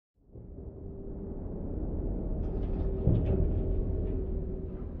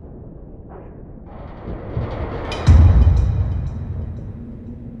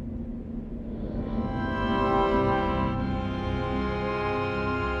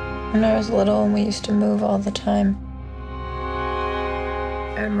When I was little and we used to move all the time,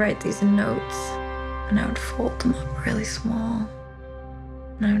 I would write these notes and I would fold them up really small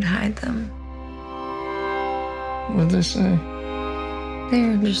and I would hide them. What'd they say? They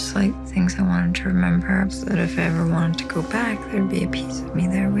were just like things I wanted to remember so that if I ever wanted to go back, there'd be a piece of me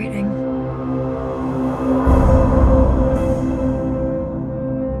there waiting.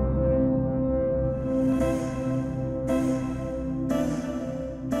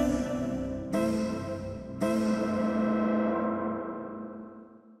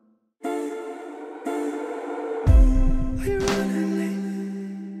 Are you running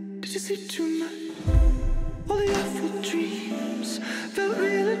late? Did you sleep too much? All the awful dreams felt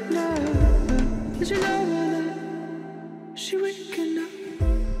real at night. Did you know that she waking up?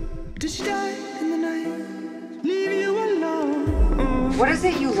 Did she die in the night? Leave you alone. What is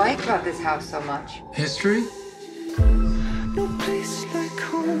it you like about this house so much? History? No place like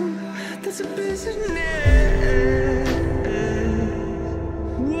home. That's a business.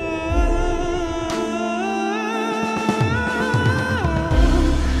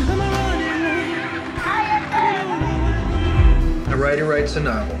 A writer writes a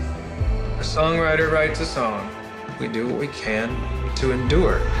novel. A songwriter writes a song. We do what we can to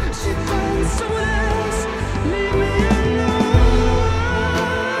endure. She finds someone else. Leave me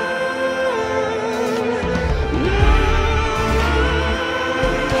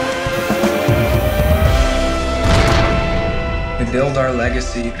We build our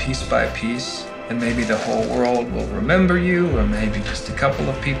legacy piece by piece, and maybe the whole world will remember you, or maybe just a couple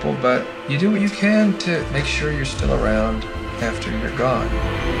of people, but you do what you can to make sure you're still around after you're gone.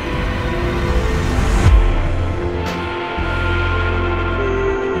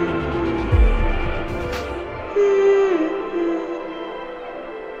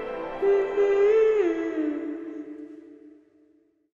 alone.